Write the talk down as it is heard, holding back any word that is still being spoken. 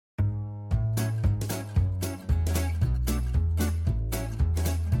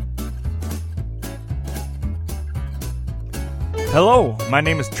Hello, my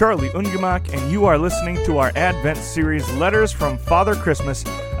name is Charlie Ungemak, and you are listening to our Advent series, Letters from Father Christmas,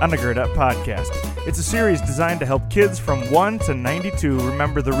 on the Gird Up Podcast. It's a series designed to help kids from 1 to 92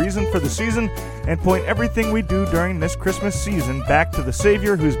 remember the reason for the season and point everything we do during this Christmas season back to the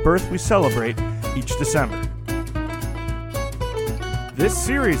Savior whose birth we celebrate each December. This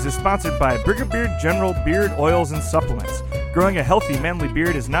series is sponsored by Brigadier General Beard Oils and Supplements. Growing a healthy, manly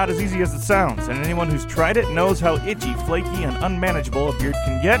beard is not as easy as it sounds, and anyone who's tried it knows how itchy, flaky, and unmanageable a beard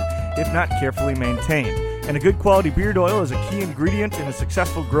can get if not carefully maintained. And a good quality beard oil is a key ingredient in the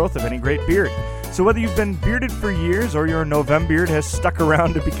successful growth of any great beard. So whether you've been bearded for years or your Novembeard has stuck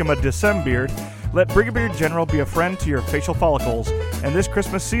around to become a Decembeard, let Brigadier General be a friend to your facial follicles. And this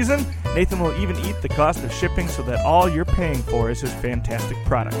Christmas season, Nathan will even eat the cost of shipping so that all you're paying for is his fantastic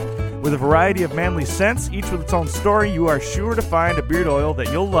product. With a variety of manly scents, each with its own story, you are sure to find a beard oil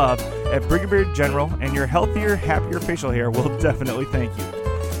that you'll love at Brigadier General, and your healthier, happier facial hair will definitely thank you.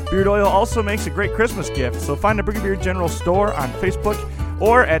 Beard oil also makes a great Christmas gift, so find a Brigadier General store on Facebook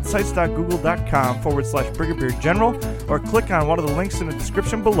or at sites.google.com/Brigadier General, or click on one of the links in the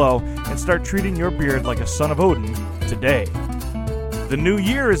description below and start treating your beard like a son of Odin today. The new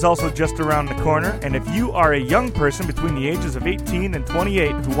year is also just around the corner, and if you are a young person between the ages of 18 and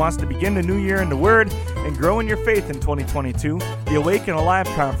 28 who wants to begin the new year in the Word and grow in your faith in 2022, the Awaken Alive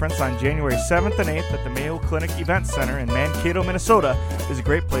Conference on January 7th and 8th at the Mayo Clinic Event Center in Mankato, Minnesota is a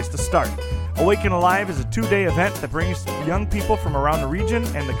great place to start. Awaken Alive is a 2-day event that brings young people from around the region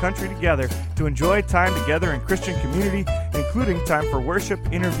and the country together to enjoy time together in Christian community, including time for worship,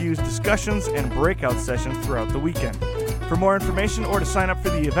 interviews, discussions, and breakout sessions throughout the weekend. For more information or to sign up for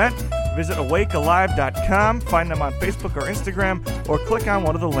the event, visit awakealive.com, find them on Facebook or Instagram, or click on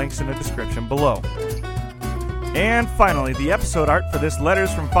one of the links in the description below. And finally, the episode art for this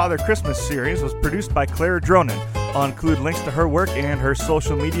Letters from Father Christmas series was produced by Claire Dronin. I'll include links to her work and her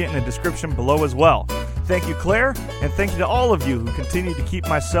social media in the description below as well. Thank you, Claire, and thank you to all of you who continue to keep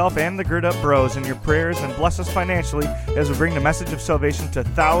myself and the Gird Up Bros in your prayers and bless us financially as we bring the message of salvation to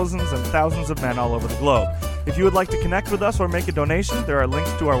thousands and thousands of men all over the globe. If you would like to connect with us or make a donation, there are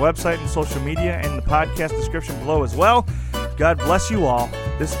links to our website and social media in the podcast description below as well. God bless you all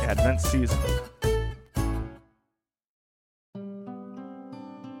this Advent season.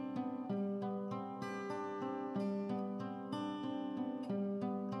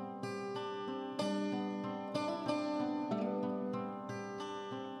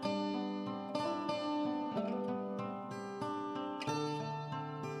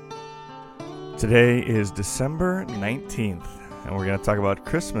 Today is December 19th, and we're going to talk about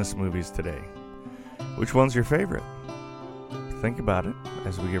Christmas movies today. Which one's your favorite? Think about it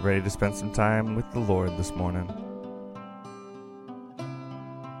as we get ready to spend some time with the Lord this morning.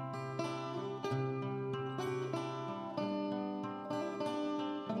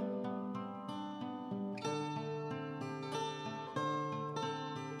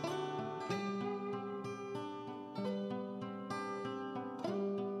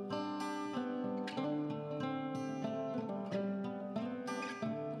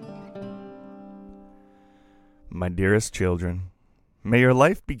 My dearest children, may your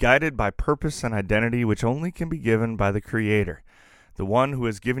life be guided by purpose and identity which only can be given by the Creator, the one who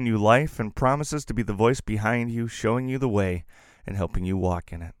has given you life and promises to be the voice behind you, showing you the way and helping you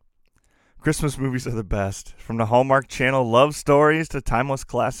walk in it. Christmas movies are the best, from the Hallmark Channel love stories to timeless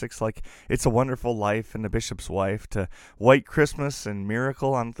classics like It's a Wonderful Life and The Bishop's Wife, to White Christmas and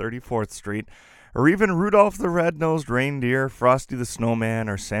Miracle on 34th Street, or even Rudolph the Red-Nosed Reindeer, Frosty the Snowman,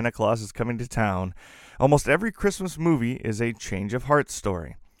 or Santa Claus is Coming to Town. Almost every Christmas movie is a change of heart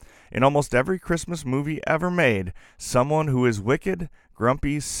story. In almost every Christmas movie ever made, someone who is wicked,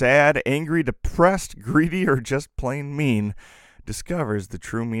 grumpy, sad, angry, depressed, greedy, or just plain mean discovers the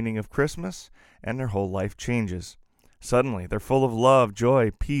true meaning of Christmas, and their whole life changes. Suddenly, they're full of love,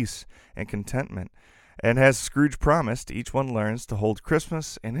 joy, peace, and contentment. And as Scrooge promised, each one learns to hold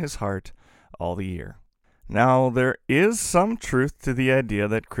Christmas in his heart all the year. Now, there is some truth to the idea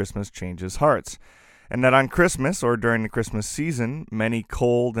that Christmas changes hearts, and that on Christmas, or during the Christmas season, many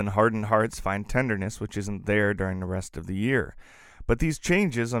cold and hardened hearts find tenderness which isn't there during the rest of the year. But these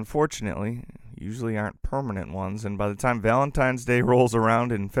changes, unfortunately, usually aren't permanent ones, and by the time Valentine's Day rolls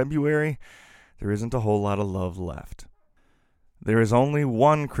around in February, there isn't a whole lot of love left. There is only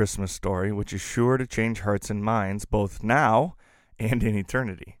one Christmas story which is sure to change hearts and minds, both now and in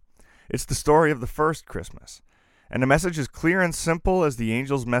eternity. It's the story of the first Christmas. And the message is clear and simple as the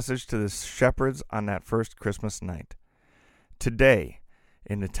angel's message to the shepherds on that first Christmas night. Today,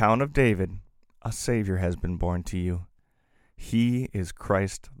 in the town of David, a Savior has been born to you. He is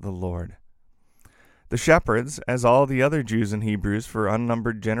Christ the Lord. The shepherds, as all the other Jews and Hebrews for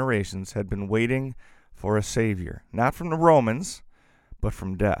unnumbered generations, had been waiting for a Savior, not from the Romans, but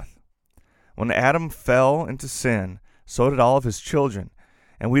from death. When Adam fell into sin, so did all of his children,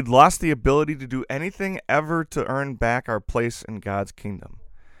 and we'd lost the ability to do anything ever to earn back our place in God's kingdom.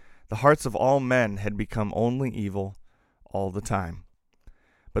 The hearts of all men had become only evil all the time.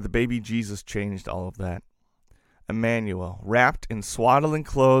 But the baby Jesus changed all of that. Emmanuel, wrapped in swaddling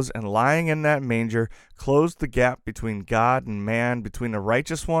clothes and lying in that manger, closed the gap between God and man, between the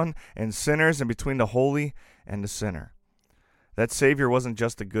righteous one and sinners, and between the holy and the sinner. That Savior wasn't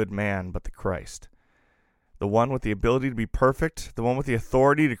just a good man, but the Christ. The one with the ability to be perfect, the one with the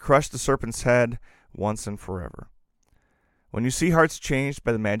authority to crush the serpent's head once and forever. When you see hearts changed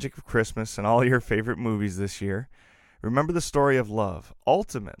by the magic of Christmas and all your favorite movies this year, remember the story of love,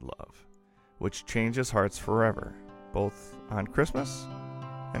 ultimate love, which changes hearts forever, both on Christmas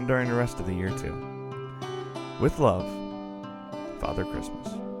and during the rest of the year too. With love, Father Christmas.